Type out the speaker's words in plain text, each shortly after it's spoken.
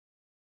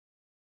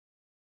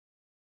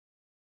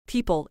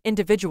people,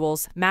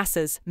 individuals,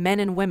 masses, men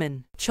and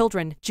women,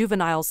 children,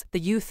 juveniles, the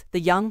youth, the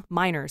young,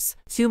 minors,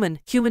 human,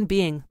 human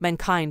being,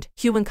 mankind,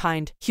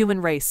 humankind, human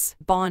race,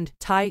 bond,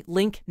 tie,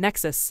 link,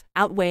 nexus,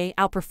 outweigh,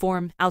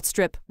 outperform,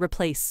 outstrip,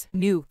 replace,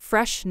 new,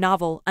 fresh,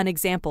 novel,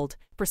 unexampled,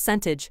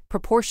 percentage,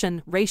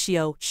 proportion,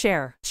 ratio,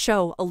 share,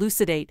 show,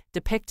 elucidate,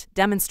 depict,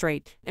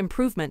 demonstrate,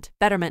 improvement,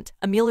 betterment,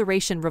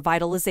 amelioration,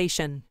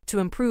 revitalization, to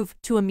improve,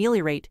 to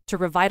ameliorate, to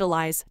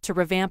revitalize, to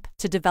revamp,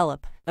 to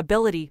develop,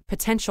 ability,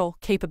 potential,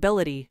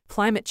 capability,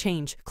 climate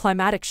change,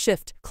 climatic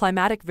shift,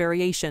 climatic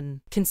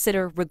variation,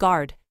 consider,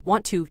 regard,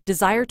 want to,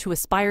 desire to,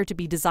 aspire to,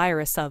 be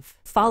desirous of,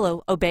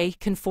 follow, obey,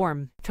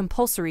 conform,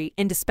 compulsory,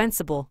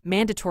 indispensable,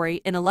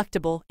 mandatory,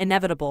 ineluctable,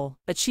 inevitable,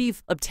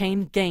 achieve,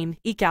 obtain, gain,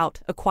 eke out,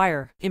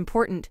 acquire,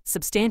 important,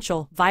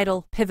 substantial,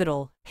 vital,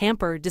 pivotal,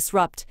 hamper,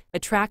 disrupt,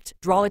 attract,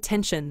 draw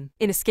attention,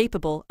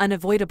 inescapable,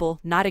 unavoidable,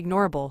 not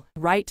ignorable,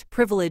 right,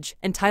 privilege,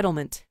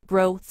 entitlement,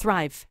 grow,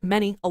 thrive,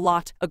 many, a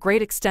lot, a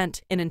great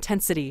extent, in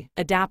intensity,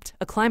 adapt,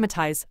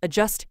 acclimatize,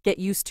 adjust, get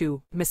used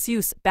to,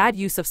 misuse, bad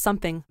use of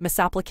something,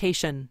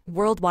 misapplication,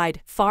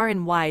 worldwide, far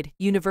and wide,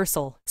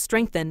 universal,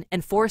 strengthen,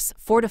 enforce,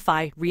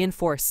 fortify,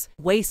 reinforce,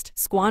 waste,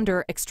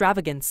 squander,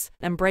 extravagance,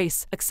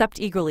 embrace, accept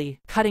eagerly,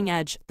 cutting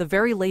edge, the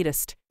very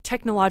latest,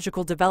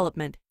 technological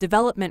development,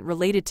 development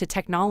related to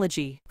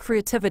technology,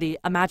 creativity,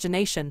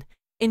 imagination,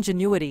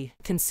 ingenuity,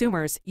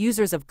 consumers,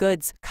 users of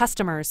goods,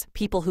 customers,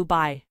 people who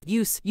buy,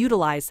 use,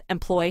 utilize,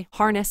 employ,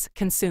 harness,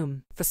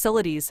 consume,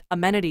 facilities,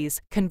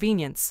 amenities,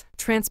 convenience,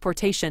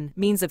 transportation,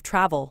 means of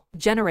travel,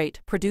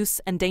 generate, produce,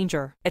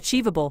 endanger,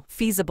 achievable,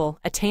 feasible,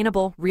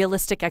 attainable,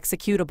 realistic,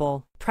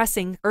 executable,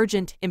 pressing,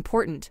 urgent,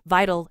 important,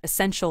 vital,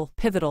 essential,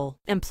 pivotal,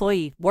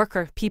 employee,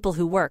 worker, people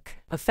who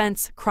work,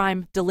 offense,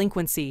 crime,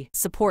 delinquency,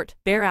 support,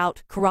 bear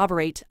out,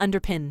 corroborate,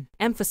 underpin,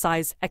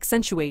 emphasize,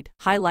 accentuate,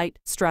 highlight,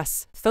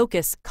 stress,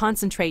 focus,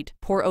 concentrate,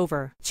 pour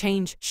over,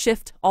 change,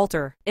 shift,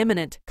 alter,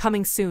 imminent,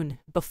 coming soon,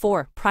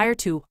 before, prior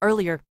to,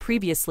 earlier,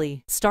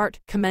 previously, start,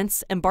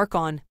 commence, embark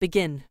on,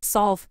 begin,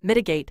 solve,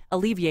 mitigate,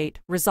 alleviate,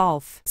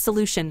 resolve,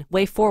 solution,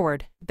 way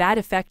forward, bad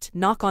effect,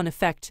 knock-on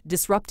effect,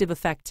 disruptive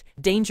effect,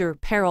 danger,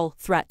 peril,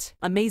 threat,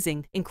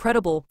 amazing,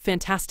 incredible,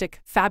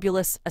 fantastic,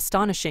 fabulous,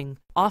 astonishing,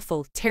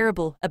 awful,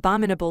 terrible,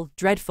 abominable,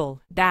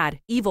 dreadful, bad,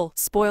 evil,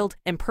 spoiled,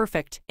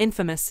 imperfect,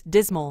 infamous,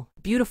 dismal,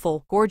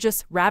 beautiful,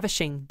 gorgeous,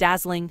 ravishing,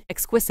 dazzling,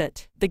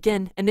 exquisite,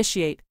 begin,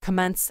 initiate,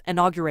 commence,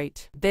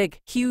 inaugurate, big,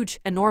 huge,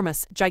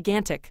 enormous,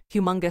 gigantic,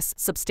 humongous,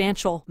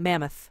 substantial,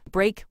 mammoth,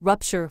 break,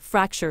 rupture,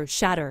 fracture,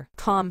 shatter,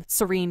 calm,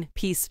 serene,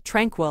 peace,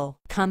 tranquil,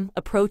 come,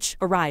 approach,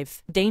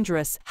 arrive,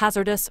 dangerous,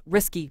 hazardous,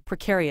 risky,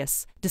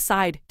 precarious,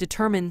 decide,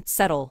 determine,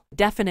 settle,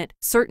 definite,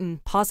 certain,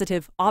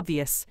 positive,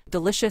 obvious,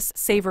 delicious,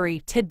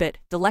 savory, tidbit,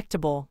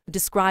 delectable,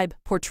 describe,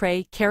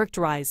 portray,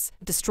 characterize,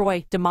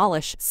 destroy,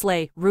 demolish,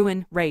 slay,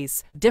 ruin,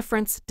 raise,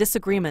 difference,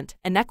 disagreement,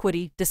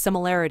 inequity,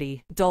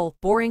 dissimilarity, dull,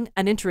 boring,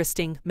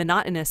 uninteresting,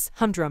 monotonous,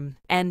 humdrum,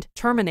 end,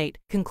 terminate,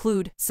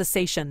 conclude,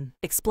 cessation,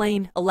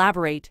 explain,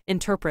 elaborate,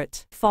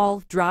 interpret,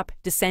 fall, drop,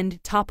 descend,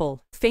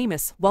 topple,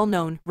 famous,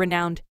 well-known,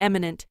 renowned,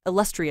 eminent,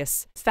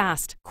 illustrious,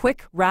 fast,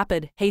 quick,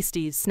 rapid,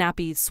 hasty,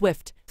 snappy,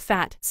 swift,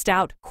 fat,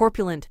 stout,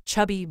 corpulent,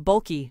 chubby,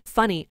 bulky,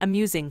 funny,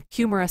 amusing,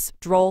 humorous,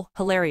 droll,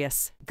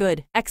 hilarious,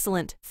 good,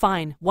 excellent,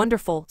 fine,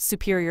 wonderful,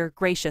 superior,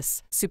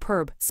 gracious,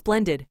 superb,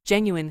 splendid,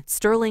 genuine,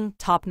 sterling,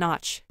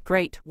 top-notch,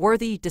 great,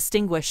 worthy,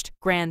 distinguished,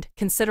 grand,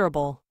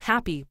 considerable,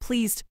 happy,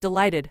 pleased,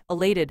 delighted,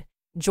 elated,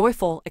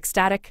 joyful,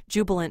 ecstatic,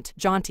 jubilant,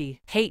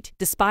 jaunty, hate,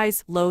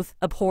 despise, loathe,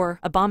 abhor,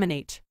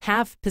 abominate,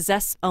 have,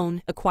 possess,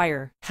 own,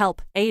 acquire,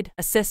 help, aid,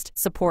 assist,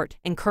 support,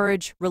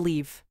 encourage,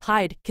 relieve,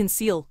 hide,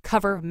 conceal,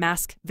 cover,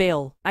 mask,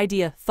 veil,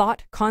 idea,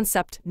 thought,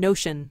 concept,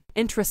 notion,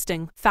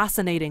 interesting,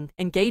 fascinating,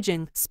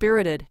 engaging,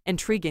 spirited,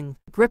 intriguing,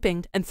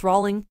 gripping,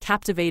 enthralling,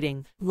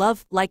 captivating,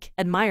 love, like,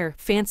 admire,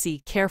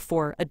 fancy, care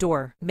for,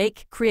 adore,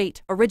 make,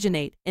 create,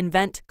 originate,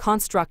 invent,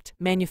 construct,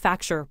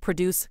 manufacture,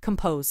 produce,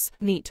 compose,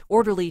 neat,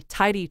 orderly,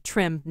 tidy,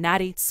 trim,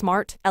 natty,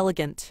 smart,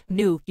 elegant,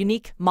 new,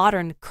 unique,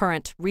 modern,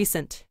 current,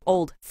 recent,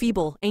 old,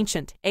 feeble,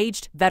 ancient,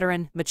 aged,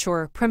 veteran,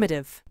 mature,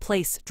 primitive,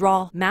 place,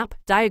 draw, map,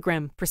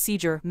 diagram,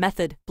 procedure,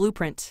 method,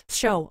 blueprint,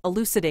 show,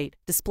 elucidate,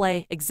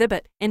 display,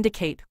 exhibit,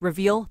 indicate,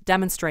 reveal,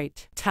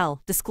 demonstrate,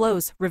 tell,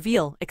 disclose,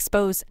 reveal,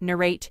 expose,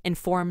 narrate,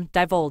 inform,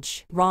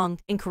 divulge, wrong,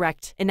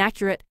 incorrect,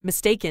 inaccurate,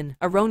 mistaken,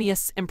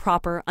 erroneous,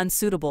 improper,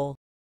 unsuitable,